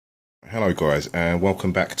Hello guys, and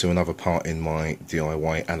welcome back to another part in my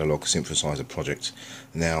DIY analog synthesizer project.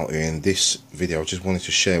 Now in this video I just wanted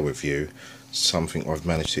to share with you something I've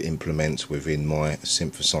managed to implement within my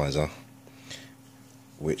synthesizer,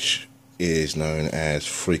 which is known as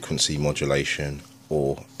frequency modulation,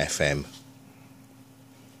 or FM.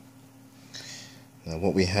 Now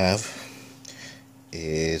what we have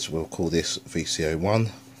is, we'll call this VCO1.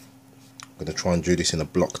 I'm going to try and do this in a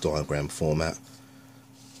block diagram format,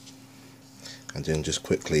 and then just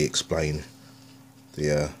quickly explain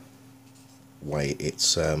the way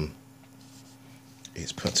it's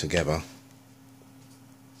put together.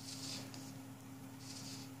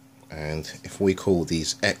 And if we call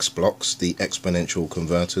these X blocks the exponential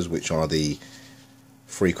converters, which are the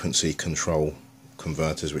frequency control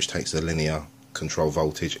converters, which takes the linear control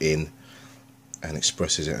voltage in and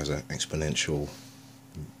expresses it as an exponential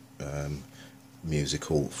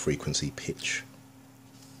musical frequency pitch.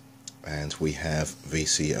 And we have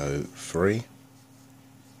VCO3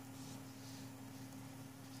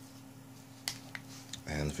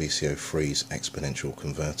 and VCO3's exponential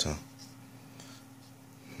converter.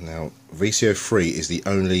 Now VCO3 is the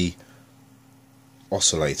only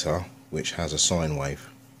oscillator which has a sine wave.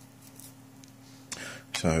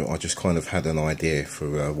 So I just kind of had an idea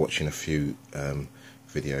for watching a few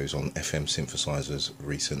videos on FM synthesizers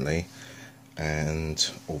recently,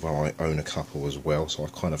 and although I own a couple as well, so I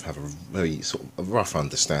kind of have a very sort of a rough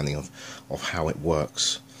understanding of how it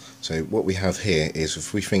works. So what we have here is,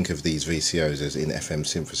 if we think of these VCOs as in FM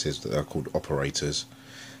synthesis, that are called operators.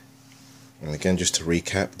 And again, just to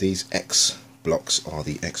recap, these X blocks are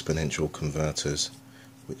the exponential converters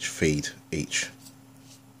which feed each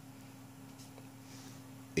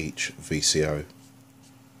VCO.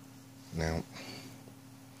 Now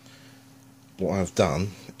what I've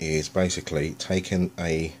done is basically taken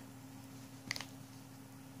a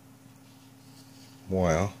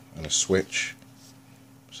wire and a switch,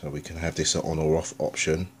 so we can have this on or off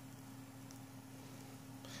option,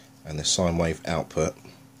 and the sine wave output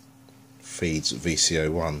feeds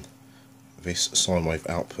VCO1. This sine wave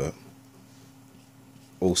output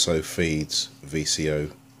also feeds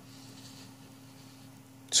VCO2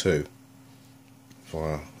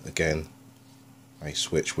 via, again, a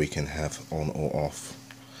switch we can have on or off.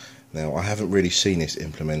 Now I haven't really seen this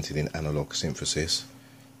implemented in analog synthesis,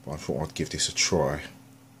 but I thought I'd give this a try.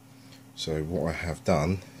 So what I have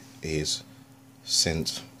done is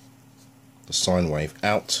sent the sine wave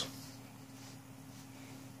out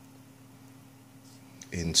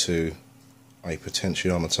into a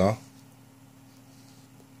potentiometer.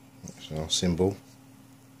 That's our symbol,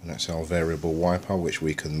 and that's our variable wiper, which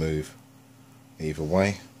we can move either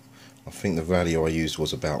way. I think the value I used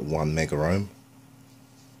was about 1 megaohm,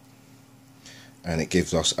 and it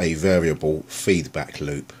gives us a variable feedback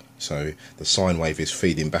loop. So the sine wave is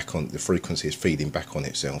feeding back on, the frequency is feeding back on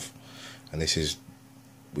itself, and this is,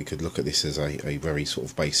 we could look at this as a very sort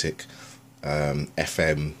of basic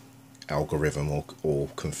FM algorithm or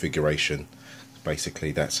configuration.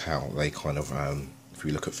 Basically that's how they kind of, if we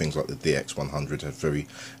look at things like the DX100,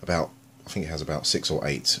 I think it has about 6 or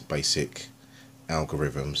 8 basic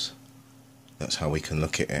algorithms. That's how we can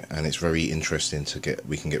look at it, and it's very interesting to get,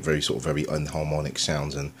 we can get very sort of very unharmonic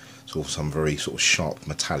sounds and sort of some very sort of sharp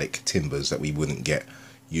metallic timbres that we wouldn't get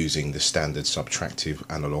using the standard subtractive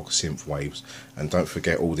analog synth waves. And don't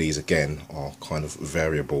forget, all these again are kind of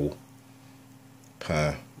variable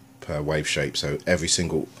per wave shape, so every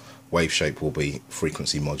single wave shape will be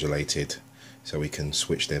frequency modulated, so we can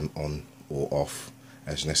switch them on or off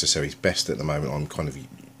as necessary. Best at the moment I'm kind of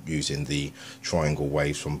using the triangle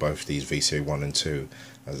waves from both these VCO1 and 2,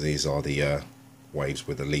 as these are the waves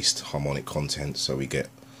with the least harmonic content, so we get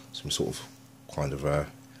some sort of kind of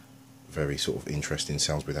very sort of interesting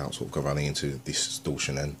sounds without sort of running into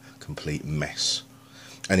distortion and complete mess.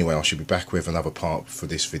 Anyway, I should be back with another part for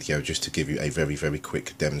this video, just to give you a very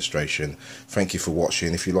quick demonstration. Thank you for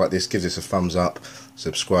watching. If you like this, give this a thumbs up,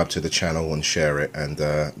 subscribe to the channel and share it, and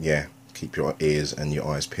yeah, keep your ears and your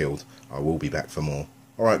eyes peeled. I will be back for more.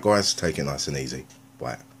 Alright guys, take it nice and easy.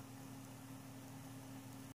 Bye.